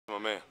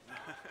man.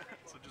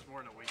 So just more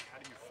than a week, how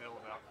do you feel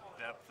about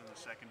depth in the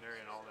secondary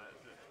and all that?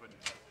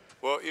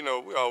 Well,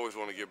 we always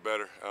want to get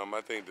better.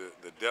 I think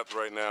the depth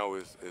right now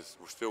is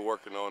we're still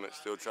working on it,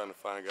 still trying to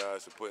find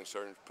guys to put in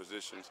certain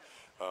positions.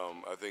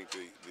 I think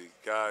the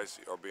guys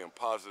are being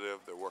positive.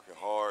 They're working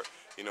hard.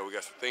 We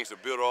got some things to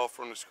build off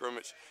from the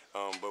scrimmage,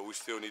 but we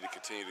still need to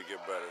continue to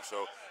get better.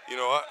 So,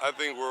 I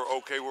think we're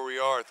okay where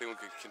we are. I think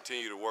we can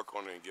continue to work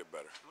on it and get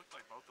better. It looked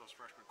like both those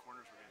freshman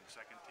corners were getting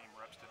second-team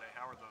reps today.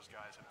 How are those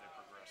guys? Have they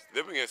progressed?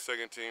 They've been getting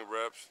second-team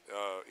reps.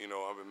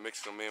 I've been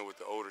mixing them in with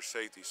the older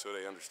safety so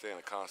they understand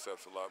the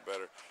concepts a lot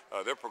better.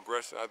 They're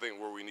progressing, I think,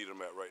 where we need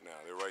them at right now.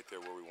 They're right there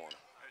where we want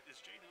them. Is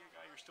JD a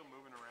guy you're still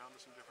moving around to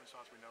some different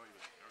spots? We heard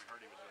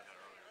he was doing that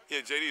earlier. Yeah,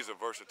 JD is a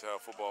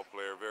versatile football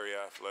player, very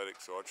athletic,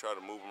 so I try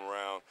to move him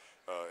around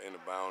in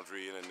the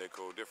boundary, in the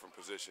nickel, different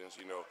positions.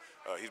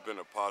 He's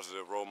been a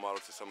positive role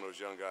model to some of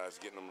those young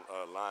guys, getting them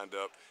lined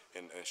up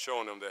and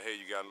showing them that, hey,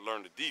 you got to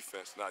learn the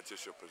defense, not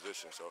just your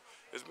position. So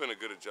it's been a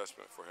good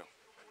adjustment for him.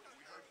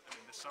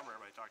 This summer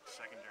everybody talked the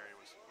secondary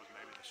was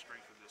maybe the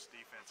strength of this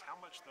defense. How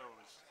much, though,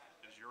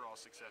 is your all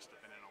success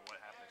dependent on what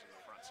happens in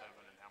the front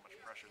seven and how much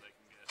pressure they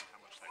can get and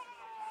how much that can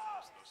help you in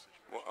those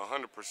situations? Well,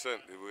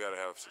 100%, we got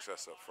to have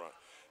success up front.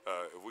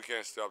 If we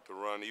can't stop the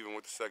run, even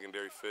with the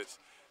secondary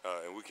fits,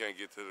 and we can't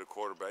get to the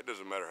quarterback, it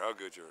doesn't matter how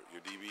good your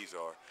DBs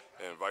are,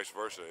 and vice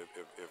versa.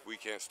 If we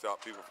can't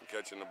stop people from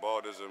catching the ball,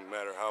 it doesn't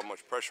matter how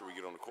much pressure we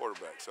get on the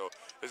quarterback. So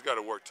it's got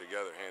to work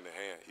together, hand in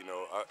hand.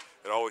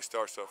 It always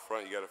starts up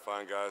front. You got to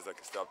find guys that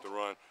can stop the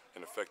run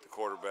and affect the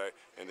quarterback,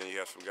 and then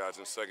you have some guys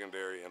in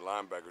secondary and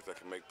linebackers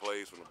that can make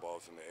plays when the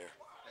ball's in the air.